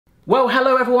Well,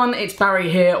 hello everyone, it's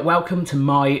Barry here. Welcome to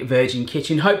my Virgin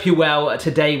Kitchen. Hope you're well.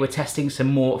 Today we're testing some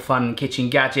more fun kitchen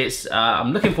gadgets.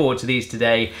 I'm looking forward to these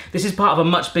today. This is part of a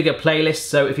much bigger playlist,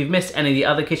 so if you've missed any of the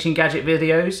other kitchen gadget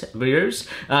videos,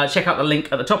 check out the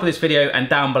link at the top of this video and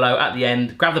down below at the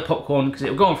end. Grab the popcorn because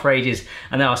it will go on for ages,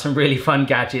 and there are some really fun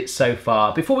gadgets so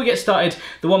far. Before we get started,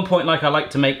 the one point I like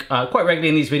to make quite regularly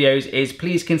in these videos is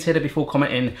please consider before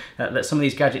commenting that some of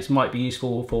these gadgets might be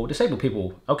useful for disabled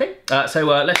people. Okay, so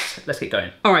let's get going.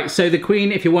 All right, so the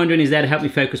Queen, if you're wondering, is there to help me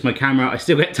focus my camera. I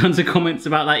still get tons of comments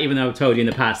about that, even though I've told you in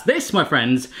the past. This, my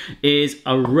friends, is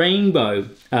a rainbow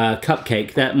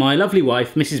cupcake that my lovely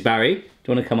wife, Mrs. Barry, do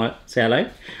you want to come up, say hello?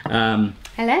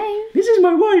 Hello. This is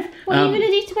my wife. What are you going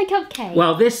to do to my cupcake?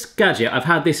 Well, this gadget, I've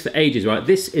had this for ages, right?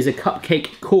 This is a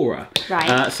cupcake corer.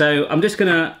 Right. So I'm just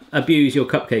going to abuse your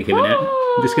cupcake a minute.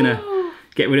 I'm just going to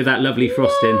get rid of that lovely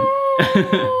frosting.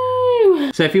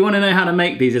 So if you want to know how to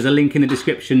make these, there's a link in the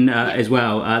description as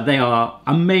well. They are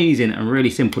amazing and really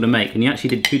simple to make. And you actually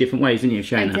did 2 different ways, didn't you,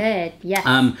 Shona? I did, yes.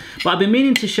 But I've been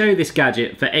meaning to show this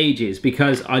gadget for ages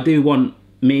because I do want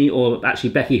me, or actually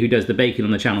Becky who does the baking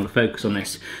on the channel, to focus on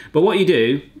this. But what you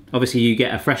do, obviously you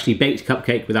get a freshly baked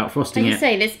cupcake without frosting it. I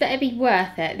say, this better be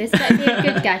worth it. This better be a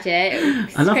good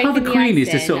gadget. I love how the Queen is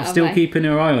just sort of still keeping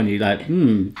her eye on you, like,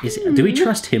 do we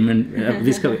trust him and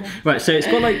this cupcake? Right, so it's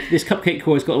got like this cupcake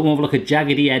core, it's got more of like a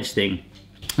jaggedy edge thing.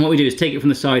 And what we do is take it from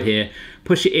the side here,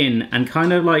 push it in and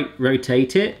kind of like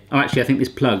rotate it. Oh, actually I think this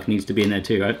plug needs to be in there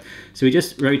too, right? So we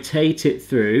just rotate it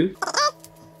through.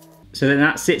 So then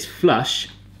that sits flush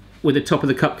with the top of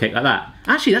the cupcake like that.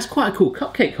 Actually, that's quite a cool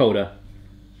cupcake holder.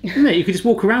 Isn't it? You could just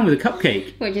walk around with a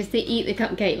cupcake. What, just to eat the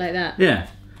cupcake like that? Yeah.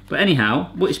 But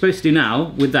anyhow, what you're supposed to do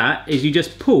now with that is you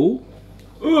just pull,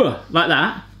 like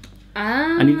that.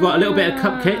 Ah. And you've got a little bit of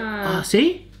cupcake. Oh,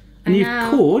 see? And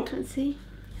you've cored. Let's see.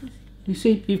 You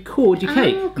see, you've cored your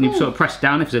cake. Cool. And you've sort of pressed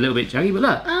down if it's a little bit jaggy, but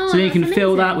look. Oh, so then you can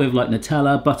fill amazing. that with like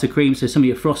Nutella, buttercream, so some of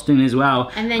your frosting as well.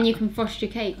 And then you can frost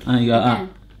your cake. And you go that.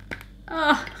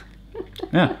 Oh.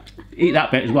 Yeah. Eat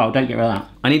that bit as well, don't get rid of that.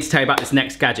 I need to tell you about this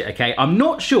next gadget, okay? I'm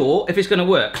not sure if it's gonna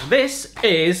work. This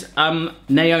is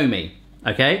Naomi,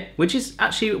 okay? Which is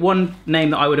actually one name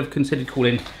that I would have considered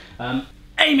calling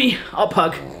Amy, our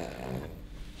pug.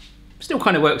 Still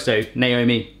kind of works though,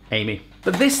 Naomi, Amy.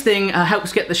 But this thing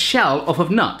helps get the shell off of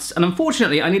nuts, and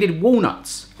unfortunately I needed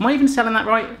walnuts. Am I even selling that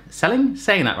right? Selling?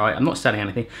 Saying that right? I'm not selling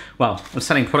anything. Well, I'm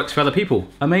selling products for other people.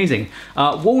 Amazing.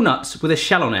 Walnuts with a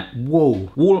shell on it.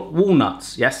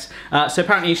 Walnuts, yes. So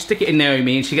apparently you stick it in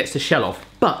Naomi and she gets the shell off.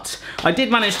 But I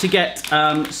did manage to get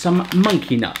some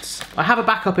monkey nuts. I have a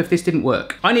backup if this didn't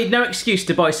work. I need no excuse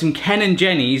to buy some Ken and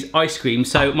Jenny's ice cream,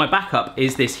 so my backup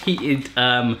is this heated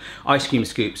ice cream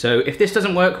scoop. So if this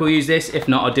doesn't work, we'll use this. If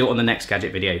not, I'll do it on the next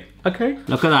gadget video. Okay.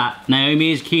 Look at that.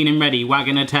 Naomi is keen and ready,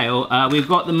 wagging her tail. We've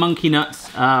got the monkey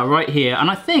nuts right here,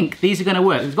 and I think these are gonna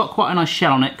work. It's got quite a nice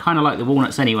shell on it, kind of like the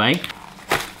walnuts anyway.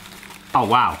 Oh,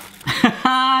 wow.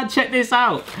 Check this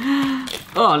out.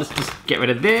 Oh, let's just get rid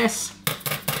of this.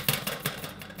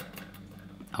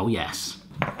 Oh, yes.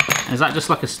 Is that just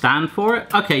like a stand for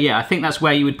it? Okay, yeah, I think that's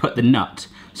where you would put the nut.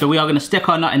 So we are gonna stick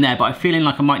our nut in there, but I'm feeling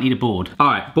like I might need a board. All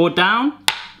right, board down,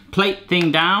 plate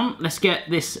thing down. Let's get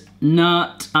this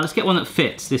nut. Let's get one that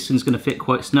fits. This one's gonna fit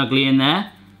quite snugly in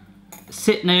there.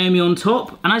 Sit Naomi on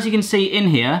top, and as you can see in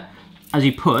here, as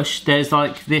you push, there's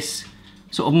like this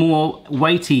sort of more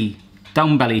weighty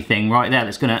dumbbelly thing right there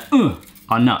that's gonna,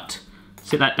 our nut.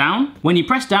 Sit that down. When you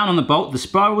press down on the bolt, the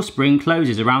spiral spring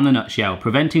closes around the nut shell,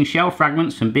 preventing shell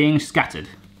fragments from being scattered.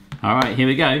 All right, here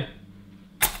we go.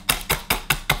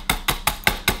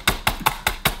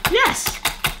 Yes!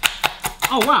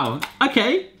 Oh wow,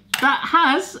 okay. That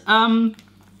has kind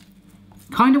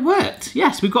of worked.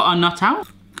 Yes, we've got our nut out.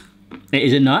 It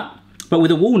is a nut, but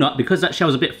with a walnut, because that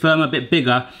shell's a bit firmer, a bit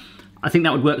bigger, I think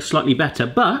that would work slightly better,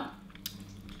 but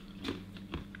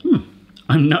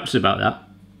I'm nuts about that.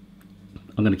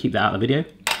 I'm gonna keep that out of the video.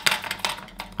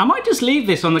 I might just leave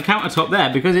this on the countertop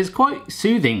there because it's quite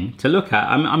soothing to look at.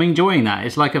 I'm enjoying that.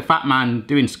 It's like a fat man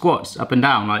doing squats up and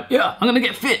down, like, yeah, I'm gonna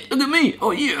get fit, look at me,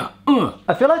 oh yeah.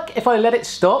 I feel like if I let it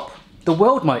stop, the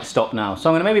world might stop now. So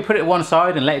I'm gonna maybe put it to one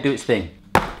side and let it do its thing.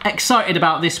 Excited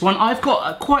about this one. I've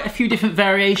got quite a few different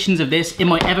variations of this in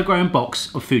my ever-growing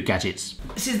box of food gadgets.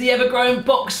 This is the ever-growing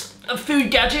box of food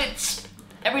gadgets.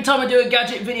 Every time I do a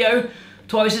gadget video,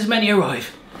 twice as many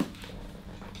arrive.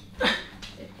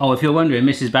 Oh, if you're wondering,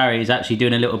 Mrs. Barry is actually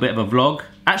doing a little bit of a vlog.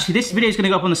 Actually, this video is going to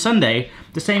go up on the Sunday,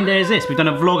 the same day as this. We've done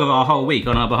a vlog of our whole week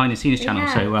on our behind the scenes channel,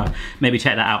 so maybe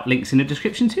check that out. Links in the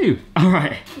description too. All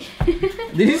right. Did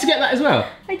you get that as well?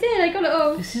 I did, I got it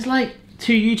all. This is like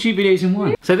 2 YouTube videos in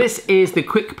one. So this is the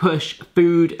quick push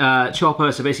food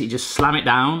chopper. So basically just slam it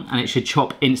down and it should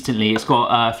chop instantly. It's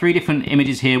got 3 different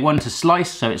images here. One to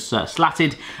slice, so it's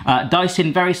slatted, dice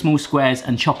in very small squares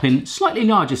and chop in slightly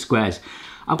larger squares.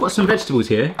 I've got some vegetables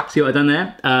here. See what I've done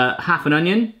there? Half an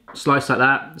onion, sliced like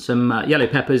that, some yellow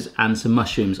peppers and some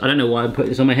mushrooms. I don't know why I put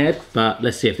this on my head, but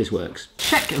let's see if this works.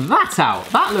 Check that out.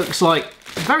 That looks like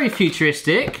very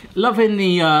futuristic. Loving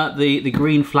the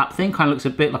green flap thing. Kind of looks a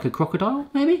bit like a crocodile,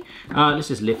 maybe. Let's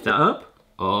just lift that up.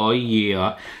 Oh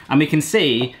yeah. And we can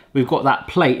see we've got that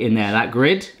plate in there, that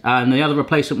grid. And the other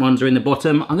replacement ones are in the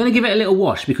bottom. I'm gonna give it a little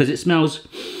wash because it smells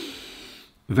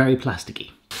very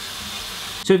plasticky.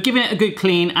 So we've given it a good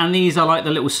clean, and these are like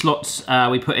the little slots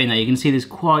we put in there. You can see there's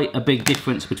quite a big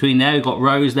difference between there. We've got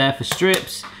rows there for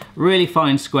strips, really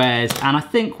fine squares, and I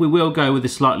think we will go with a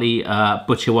slightly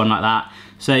butcher one like that.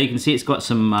 So you can see it's got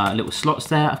some little slots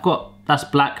there. That's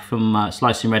black from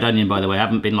slicing red onion, by the way. I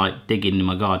haven't been like digging in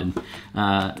my garden.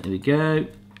 There we go,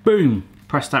 boom.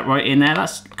 Press that right in there.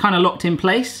 That's kind of locked in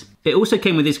place. It also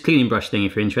came with this cleaning brush thing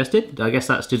if you're interested. I guess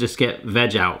that's to just get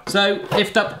veg out. So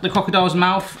lift up the crocodile's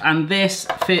mouth and this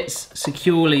fits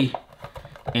securely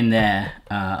in there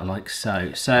like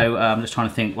so. So I'm just trying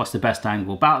to think what's the best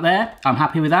angle. About there, I'm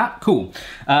happy with that, cool.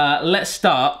 Let's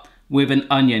start with an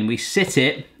onion. We sit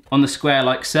it on the square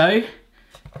like so.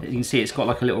 You can see it's got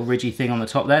like a little ridgy thing on the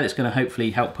top there that's gonna hopefully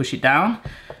help push it down.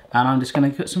 And I'm just gonna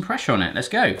put some pressure on it, let's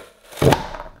go.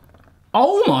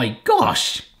 Oh my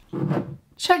gosh!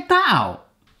 Check that out.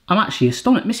 I'm actually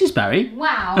astonished. Mrs. Barry.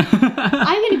 Wow.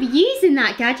 I'm going to be using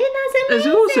that gadget. That's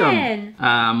amazing. That's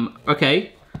awesome.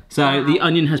 Okay, so the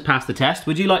onion has passed the test.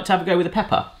 Would you like to have a go with a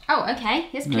pepper? Oh, okay.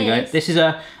 Yes, please. There you go. This is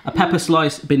a pepper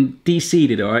slice, been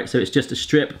de-seeded, all right? So it's just a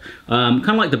strip, kind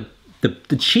of like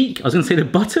the cheek. I was going to say the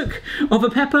buttock of a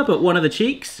pepper, but one of the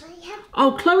cheeks.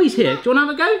 Oh, Chloe's here. Do you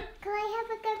want to have a go? Can I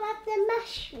have a go at the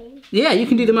mushroom? Yeah, you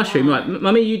can do the mushroom. Right,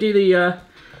 Mummy, you do the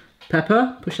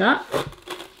pepper. Push that.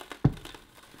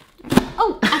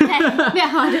 Oh, okay. A bit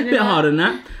harder than that. Bit harder than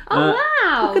that. Oh,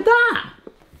 wow. Look at that.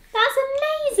 It That's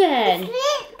amazing.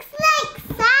 looks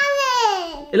like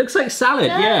salad. It looks like salad, It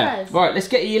yeah. does. Right, let's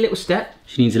get you a little step.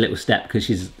 She needs a little step because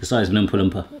she's the size of an Oompa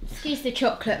Loompa. Excuse the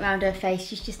chocolate round her face.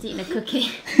 She's just eating a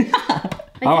cookie.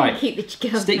 All right, keep the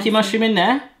girls stick your messy. mushroom in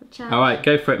there. All right,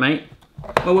 go for it, mate.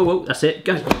 Whoa, whoa, whoa, that's it,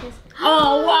 go.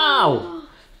 Oh, wow.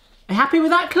 Are you happy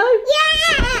with that, Chloe?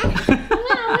 Yeah.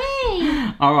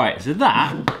 Wowee. All right, so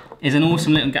that is an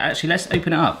awesome little, actually let's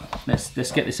open it up.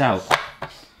 Let's get this out.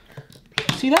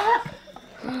 See that?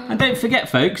 And don't forget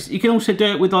folks, you can also do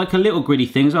it with like a little gritty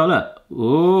thing as well, look.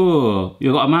 Oh,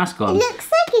 you've got a mask on. It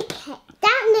looks like a cage.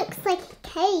 That looks like a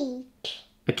cage.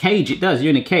 A cage, it does,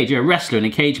 you're in a cage, you're a wrestler in a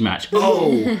cage match.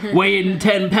 Oh, weighing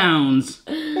 10 pounds.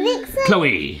 It looks like,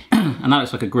 Chloe. And that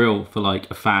looks like a grill for like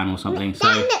a fan or something. So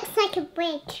that looks like a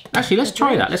bridge. actually, let's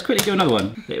try that. Let's quickly do another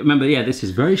one. Remember, yeah, this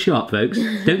is very sharp, folks.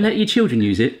 Don't let your children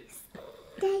use it.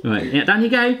 Right, yeah, down you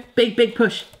go. Big, big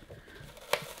push.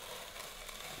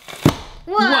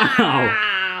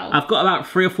 Wow. I've got about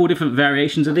 3 or 4 different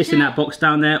variations of this in that box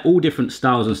down there, all different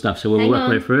styles and stuff, so we'll work our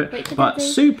way through it. But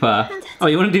super. Oh,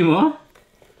 you want to do more?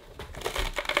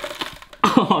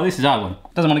 Oh, this is our one.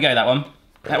 Doesn't want to go, that one.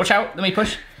 Watch out, let me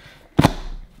push.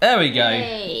 There we go.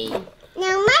 Hey.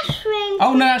 Now mushrooms.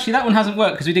 Oh no, actually that one hasn't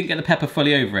worked because we didn't get the pepper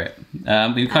fully over it.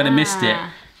 We kind of missed it.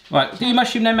 Right, do your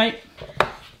mushroom then, mate.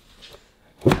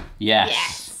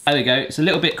 Yes. There we go. It's a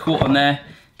little bit caught on there.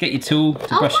 Get your tool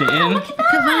to brush it in. Look at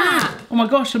that. Oh my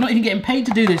gosh, I'm not even getting paid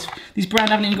to do this. These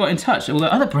brands haven't even got in touch, although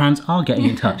other brands are getting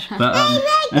in touch. But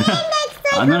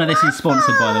none of this is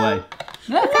sponsored, by the way.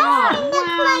 Look at It looks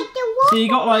like the waffle. So you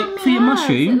got like, for your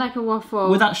mushroom, Like a waffle.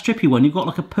 with that strippy one, you've got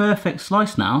like a perfect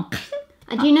slice now.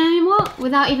 And you know what?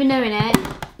 Without even knowing it,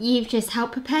 you've just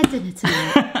helped prepare dinner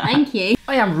tonight. Thank you.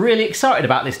 I am really excited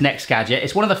about this next gadget.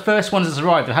 It's one of the first ones that's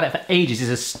arrived. I've had it for ages. It's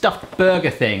a stuffed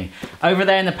burger thing. Over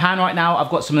there in the pan right now, I've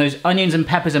got some of those onions and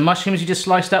peppers and mushrooms you just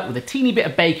sliced up with a teeny bit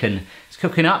of bacon. It's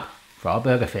cooking up for our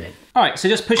burger filling. All right, so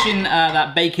just pushing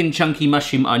that bacon, chunky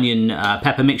mushroom, onion,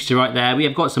 pepper mixture right there. We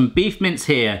have got some beef mince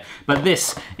here, but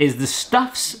this is the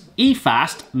Stuffs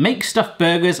eFast Make Stuffed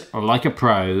Burgers Like a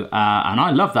Pro, and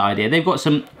I love that idea. They've got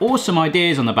some awesome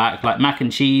ideas on the back, like mac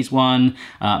and cheese one,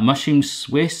 mushroom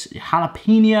Swiss,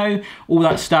 jalapeno, all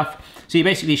that stuff. So you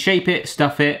basically shape it,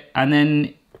 stuff it, and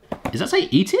then, does that say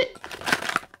eat it?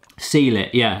 Seal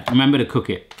it, yeah, remember to cook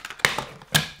it.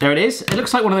 There it is. It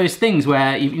looks like one of those things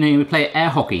where you would play air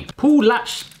hockey. Pull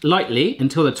latch lightly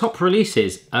until the top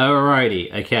releases.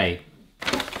 Alrighty, okay.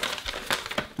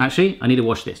 Actually, I need to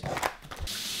wash this.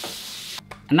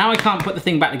 And now I can't put the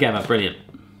thing back together, brilliant.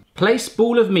 Place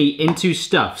ball of meat into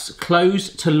stuffs. Close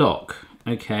to lock.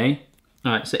 Okay.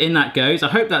 All right, so in that goes. I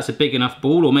hope that's a big enough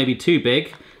ball, or maybe too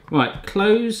big. Right,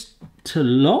 close to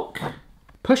lock.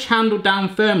 Push handle down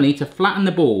firmly to flatten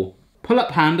the ball. Pull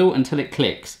up handle until it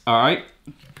clicks. All right.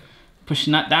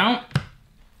 Pushing that down.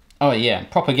 Oh yeah,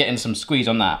 proper getting some squeeze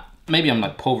on that. Maybe I'm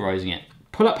like pulverizing it.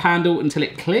 Pull up handle until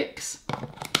it clicks.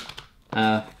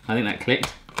 I think that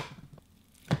clicked.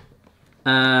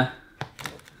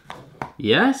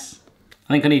 Yes.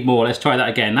 I think I need more. Let's try that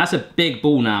again. That's a big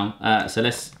ball now. So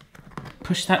let's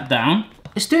push that down.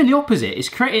 It's doing the opposite. It's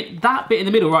creating that bit in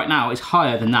the middle right now is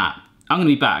higher than that. I'm gonna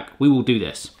be back. We will do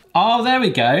this. Oh, there we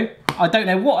go. I don't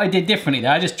know what I did differently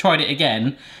there. I just tried it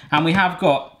again, and we have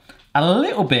got a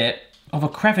little bit of a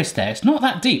crevice there. It's not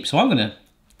that deep, so I'm gonna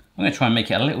try and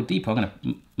make it a little deeper. I'm gonna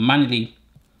manually,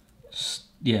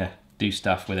 yeah, do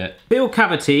stuff with it. Fill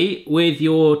cavity with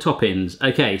your toppings.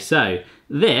 Okay, so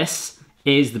this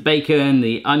is the bacon,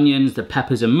 the onions, the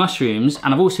peppers and mushrooms,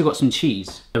 and I've also got some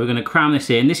cheese. So we're gonna cram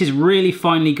this in. This is really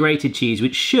finely grated cheese,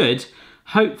 which should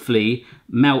hopefully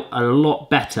melt a lot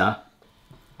better.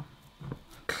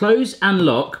 Close and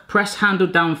lock, press handle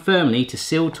down firmly to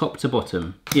seal top to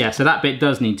bottom. Yeah, so that bit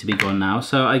does need to be gone now.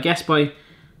 So I guess by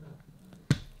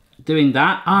doing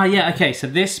that, yeah, okay, so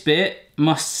this bit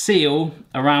must seal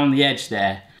around the edge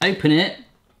there. Open it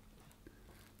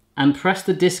and press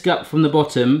the disc up from the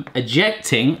bottom,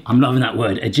 ejecting, I'm loving that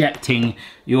word, ejecting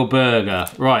your burger.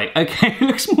 Right, okay, it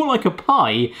looks more like a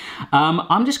pie.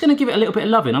 I'm just gonna give it a little bit of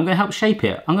loving. I'm gonna help shape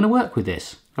it. I'm gonna work with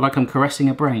this. I feel like I'm caressing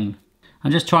a brain.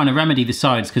 I'm just trying to remedy the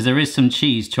sides because there is some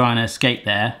cheese trying to escape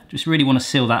there. Just really want to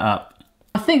seal that up.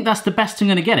 I think that's the best I'm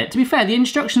going to get it. To be fair, the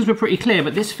instructions were pretty clear,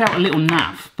 but this felt a little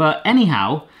naff. But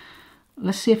anyhow,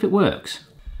 let's see if it works.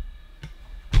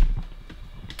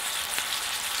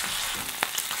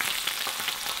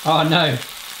 Oh no,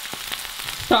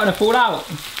 starting to fall out.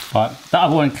 Right, that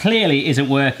other one clearly isn't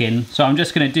working, so I'm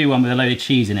just going to do one with a load of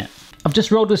cheese in it. I've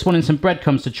just rolled this one in some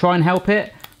breadcrumbs to try and help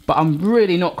it, but I'm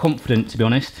really not confident, to be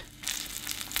honest.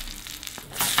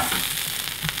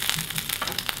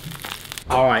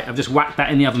 All right, I've just whacked that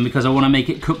in the oven because I want to make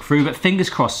it cook through, but fingers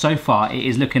crossed, so far it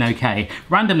is looking okay.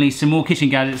 Randomly, some more kitchen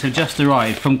gadgets have just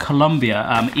arrived from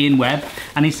Colombia, Ian Webb,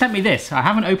 and he sent me this. I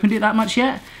haven't opened it that much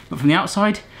yet, but from the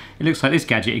outside, it looks like this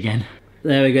gadget again.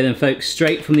 There we go then, folks,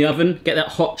 straight from the oven. Get that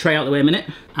hot tray out of the way a minute.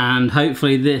 And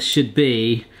hopefully this should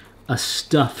be a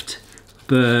stuffed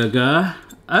burger.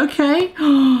 Okay,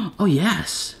 oh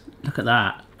yes, look at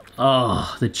that.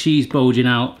 Oh, the cheese bulging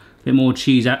out, a bit more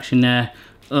cheese action there.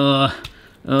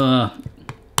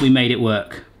 We made it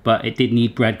work, but it did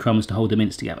need breadcrumbs to hold the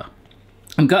mince together.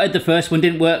 I'm gutted the first one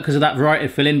didn't work because of that variety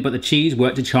of filling, but the cheese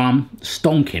worked a charm,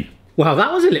 stonking. Wow,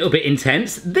 that was a little bit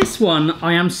intense. This one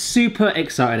I am super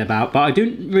excited about, but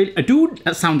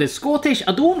that sounded Scottish,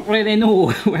 I don't really know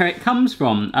where it comes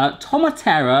from.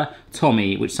 Tomatera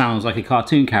Tommy, which sounds like a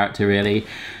cartoon character really.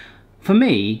 For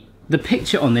me, the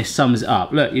picture on this sums it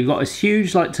up. Look, you've got this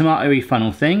huge like tomatoey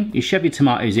funnel thing. You shove your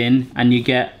tomatoes in and you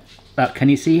get, can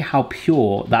you see how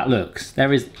pure that looks?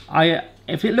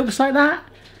 If it looks like that,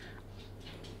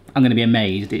 I'm gonna be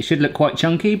amazed. It should look quite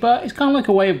chunky, but it's kind of like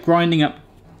a way of grinding up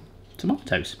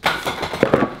tomatoes.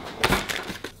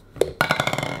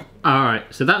 All right,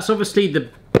 so that's obviously the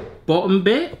bottom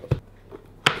bit.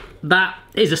 That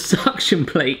is a suction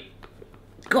plate.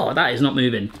 God, that is not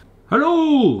moving.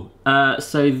 Hello!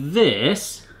 So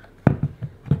this,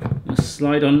 will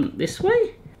slide on this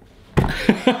way.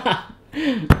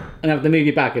 And I have to move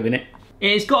you back a minute.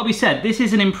 It's got to be said, this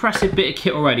is an impressive bit of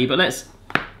kit already, but let's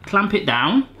clamp it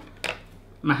down.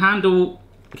 My handle,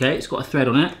 okay, it's got a thread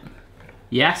on it.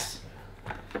 Yes.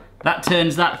 That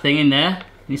turns that thing in there.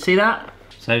 Can you see that?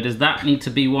 So does that need to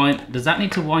be wind? Does that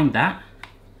need to wind that?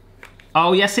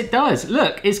 Oh yes it does.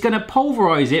 Look, it's going to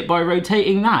pulverize it by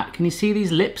rotating that. Can you see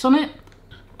these lips on it?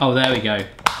 Oh, there we go.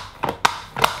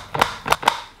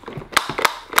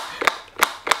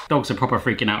 Dogs are proper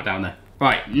freaking out down there.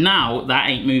 Right, now that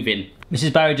ain't moving.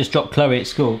 Mrs. Barry just dropped Chloe at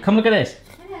school. Come look at this.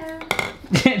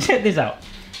 Hello. Check this out.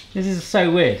 This is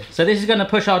so weird. So this is going to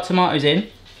push our tomatoes in.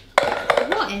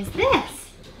 What is this?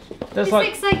 This like,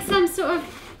 looks like some sort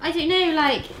of, I don't know,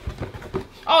 like...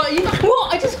 Oh, you know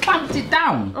what? I just clamped it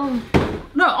down. Oh.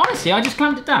 No, honestly, I just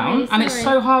clamped it down, really and it's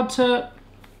so hard to...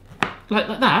 Like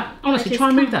that. Honestly, try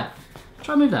and move that.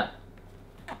 Try and move that.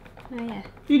 Oh yeah.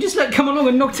 You just come along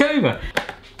and knocked it over.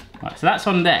 Right, so that's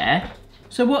on there.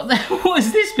 So what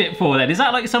is this bit for then? Is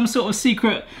that like some sort of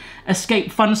secret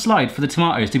escape fun slide for the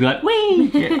tomatoes to be like,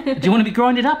 whee! Yeah. Do you want to be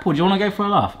grinded up or do you want to go for a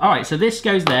laugh? All right, so this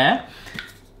goes there.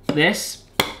 This,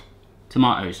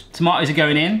 tomatoes. Tomatoes are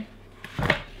going in.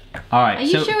 All right. Are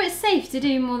you sure it's safe safe to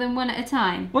do more than one at a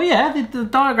time? Well, yeah, the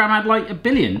diagram had like a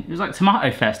billion. It was like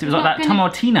Tomato Fest. It was like that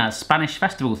Tomatina Spanish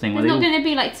festival thing. There's not going to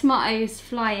be like tomatoes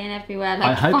flying everywhere like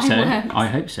I hope fireworks. so. I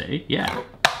hope so, yeah.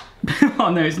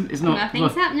 Oh no, it's not.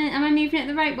 Nothing's happening. Am I moving it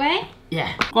the right way?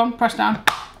 Yeah. Go on, press down.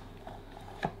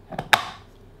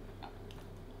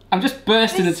 I'm just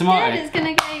bursting the tomato. It's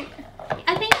going to go...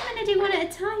 I think I'm going to do one at a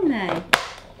time though.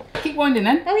 Keep winding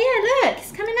then. Oh yeah, look,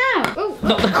 it's coming out. Oh,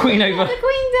 Knock the queen over. Knock the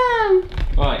queen down.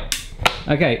 Right.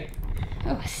 Okay.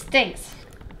 Oh, it stinks.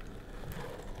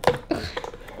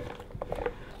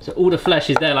 So all the flesh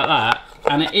is there like that,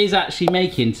 and it is actually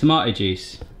making tomato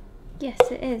juice. Yes,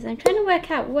 it is. I'm trying to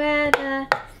work out where the...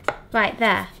 Right,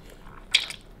 there.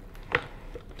 So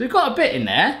we've got a bit in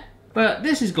there, but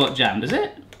this has got jam, does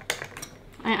it?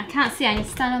 I can't see, I need to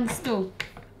stand on the stool.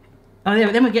 Oh yeah,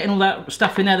 but then we're getting all that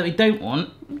stuff in there that we don't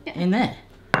want in there.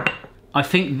 I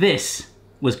think this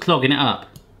was clogging it up.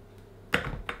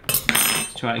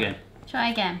 Let's try it again. Try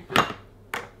again.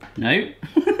 No.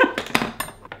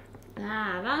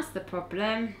 That's the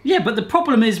problem. Yeah, but the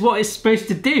problem is what it's supposed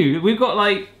to do. We've got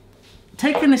like,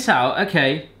 taking this out,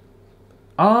 okay.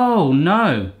 Oh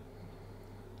no.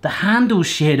 The handle's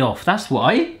sheared off, that's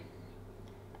why.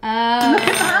 Oh, look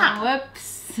at that.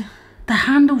 Whoops. The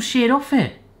handle's sheared off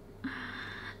it.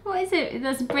 What is it?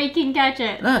 That's a breaking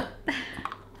gadget. Look.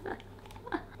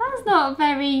 That's not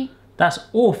very... That's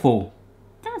awful.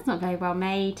 That's not very well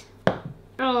made.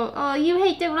 Oh, you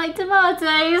don't like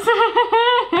tomatoes.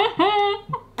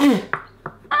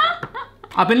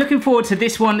 I've been looking forward to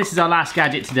this one. This is our last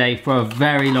gadget today for a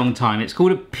very long time. It's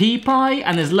called a pea pie,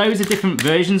 and there's loads of different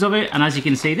versions of it. And as you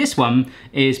can see, this one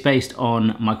is based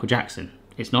on Michael Jackson.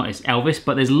 It's not, it's Elvis,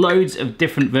 but there's loads of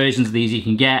different versions of these you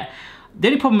can get. The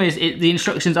only problem is the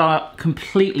instructions are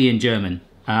completely in German.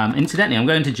 Incidentally, I'm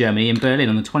going to Germany in Berlin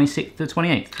on the 26th to the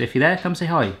 28th. So if you're there, come say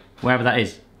hi, wherever that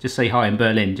is. Just say hi in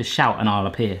Berlin, just shout and I'll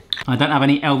appear. I don't have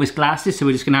any Elvis glasses, so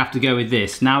we're just gonna have to go with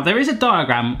this. Now, there is a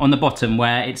diagram on the bottom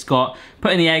where it's got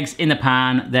putting the eggs in the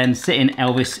pan, then sitting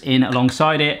Elvis in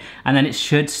alongside it, and then it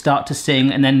should start to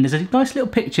sing, and then there's a nice little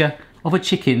picture of a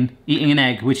chicken eating an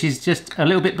egg, which is just a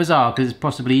little bit bizarre because it's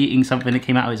possibly eating something that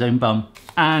came out of its own bum.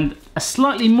 And a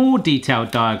slightly more detailed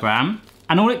diagram,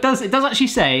 and all it does actually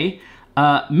say,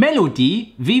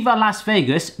 Melodie, Viva Las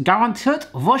Vegas, garantiert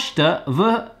Woste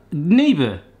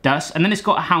Vergnügen. And then it's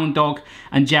got a hound dog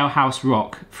and jailhouse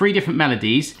rock. 3 different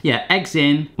melodies. Yeah, eggs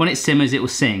in, when it simmers it will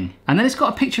sing. And then it's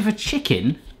got a picture of a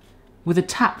chicken with a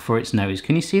tap for its nose.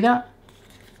 Can you see that?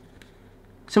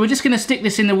 So we're just gonna stick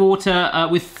this in the water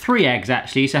with 3 eggs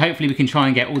actually, so hopefully we can try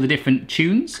and get all the different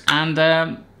tunes. And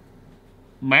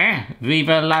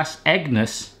Viva Las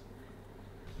Agnes.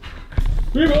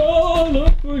 Viva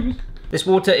Las Vegas. This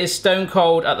water is stone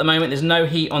cold at the moment. There's no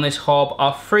heat on this hob.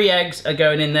 Our 3 eggs are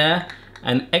going in there.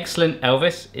 And excellent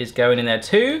Elvis is going in there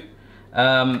too.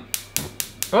 Right,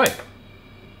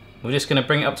 we're just gonna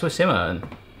bring it up to a simmer and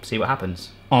see what happens.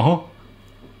 I've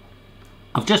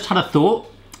just had a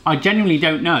thought. I genuinely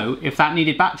don't know if that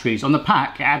needed batteries. On the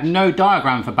pack, it had no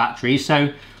diagram for batteries,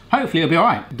 so hopefully it'll be all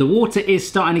right. The water is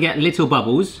starting to get little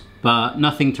bubbles, but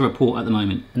nothing to report at the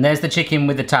moment. And there's the chicken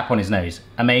with the tap on his nose.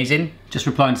 Amazing. Just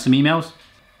replying to some emails.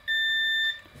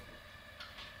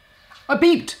 I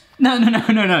beeped.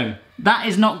 No. That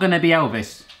is not gonna be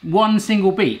Elvis. 1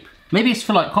 single beep. Maybe it's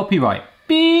for like copyright.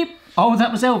 Beep. Oh,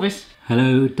 that was Elvis.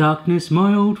 Hello, darkness,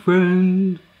 my old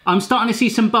friend. I'm starting to see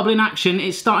some bubbling action.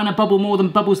 It's starting to bubble more than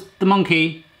Bubbles the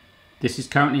monkey. This is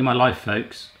currently my life,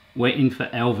 folks. Waiting for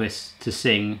Elvis to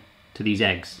sing to these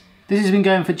eggs. This has been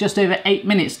going for just over 8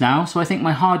 minutes now, so I think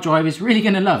my hard drive is really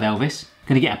gonna love Elvis.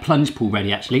 Gonna get a plunge pool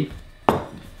ready, actually.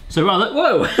 So rather,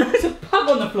 whoa, there's a pug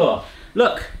on the floor.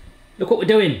 Look what we're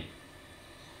doing.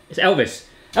 It's Elvis.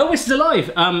 Elvis is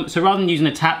alive. So rather than using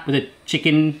a tap with a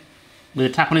chicken with a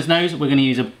tap on his nose, we're gonna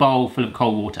use a bowl full of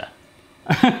cold water.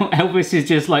 Elvis is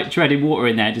just like treading water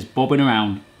in there, just bobbing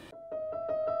around.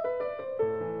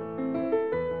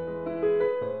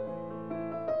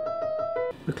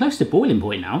 We're close to boiling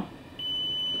point now.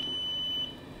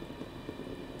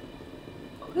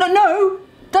 No,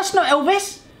 that's not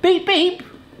Elvis. Beep, beep.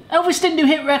 Elvis didn't do a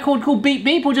hit record called Beep,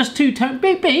 Beep, or just 2-tone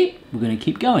beep, beep. We're gonna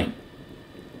keep going.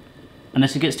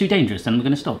 Unless it gets too dangerous, then we're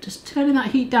gonna stop. Just turning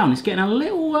that heat down, it's getting a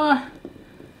little,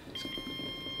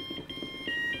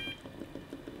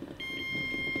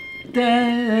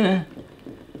 there.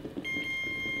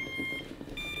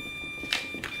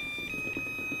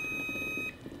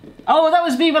 Oh, that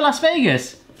was Viva Las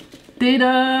Vegas.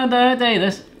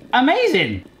 That's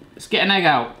amazing. Let's get an egg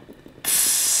out.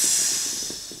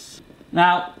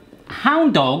 Now,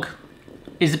 hound dog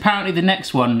is apparently the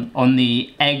next one on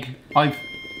the egg.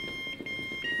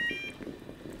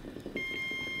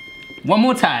 One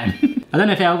more time. I don't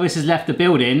know if Elvis has left the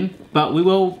building, but we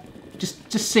will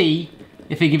just see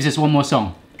if he gives us one more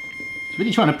song. He's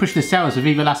really trying to push the sales of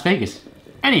Viva Las Vegas.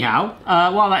 Anyhow,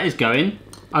 while that is going,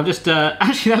 I've just,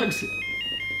 actually that looks...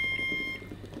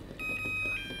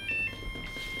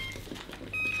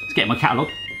 Let's get my catalogue.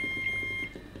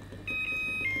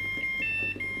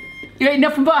 You ain't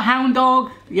nothing but a hound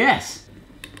dog. Yes.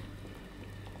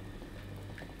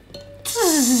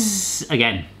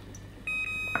 Again.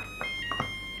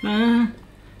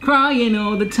 Crying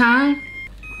all the time.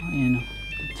 Crying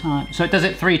all the time. So it does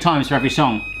it 3 times for every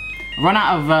song. I've run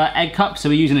out of egg cups, so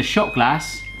we're using a shot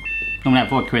glass. I'm gonna have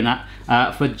vodka in that.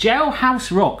 For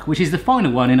Jailhouse Rock, which is the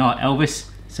final one in our Elvis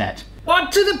set.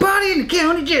 What to the party in the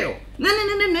county jail? No.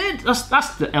 That's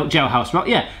the Jailhouse Rock,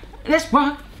 yeah. Let's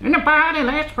rock in the party,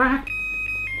 let's rock.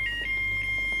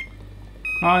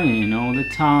 Crying all the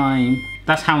time.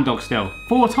 That's hound dog still.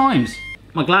 4 times.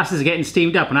 My glasses are getting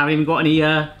steamed up and I haven't even got any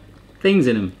things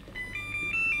in them.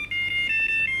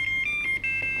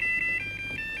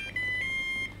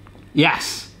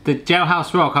 Yes, the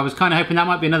Jailhouse Rock. I was kind of hoping that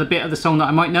might be another bit of the song that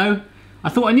I might know. I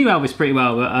thought I knew Elvis pretty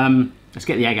well, but let's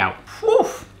get the egg out. Whew.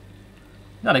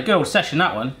 Not a good old session,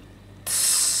 that one.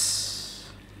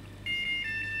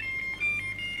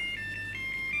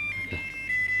 Okay.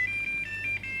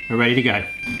 We're ready to go.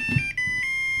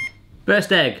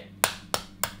 First egg.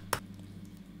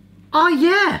 Oh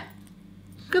yeah!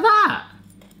 Look at that!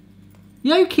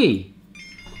 Yoki!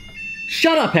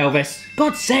 Shut up, Elvis!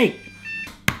 God's sake!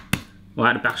 Well, I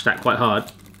had to bash that quite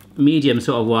hard. Medium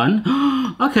sort of one.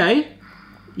 Okay.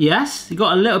 Yes, you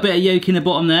got a little bit of yolk in the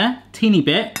bottom there. Teeny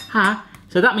bit. Ha.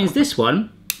 So that means this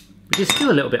one, which is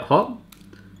still a little bit hot,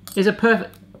 is a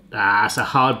perfect... Ah, it's a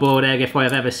hard-boiled egg if I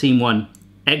have ever seen one.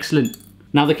 Excellent.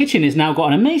 Now the kitchen has now got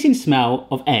an amazing smell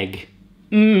of egg.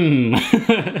 Mmm.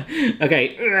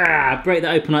 Okay, break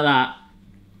that open like that.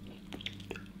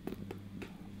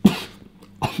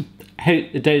 I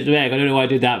hate the taste of egg. I don't know why I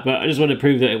did that, but I just want to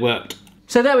prove that it worked.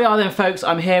 So there we are then, folks.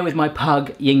 I'm here with my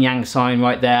pug yin yang sign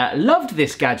right there. Loved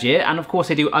this gadget, and of course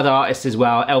they do other artists as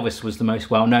well. Elvis was the most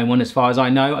well-known one as far as I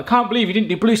know. I can't believe you didn't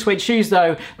do blue suede shoes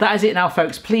though. That is it now,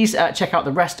 folks. Please check out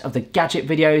the rest of the gadget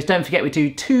videos. Don't forget we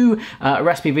do 2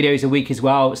 recipe videos a week as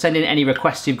well. Send in any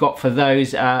requests you've got for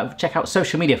those. Check out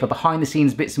social media for behind the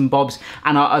scenes bits and bobs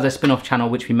and our other spin-off channel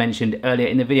which we mentioned earlier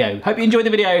in the video. Hope you enjoyed the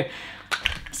video.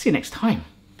 See you next time.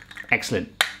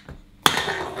 Excellent.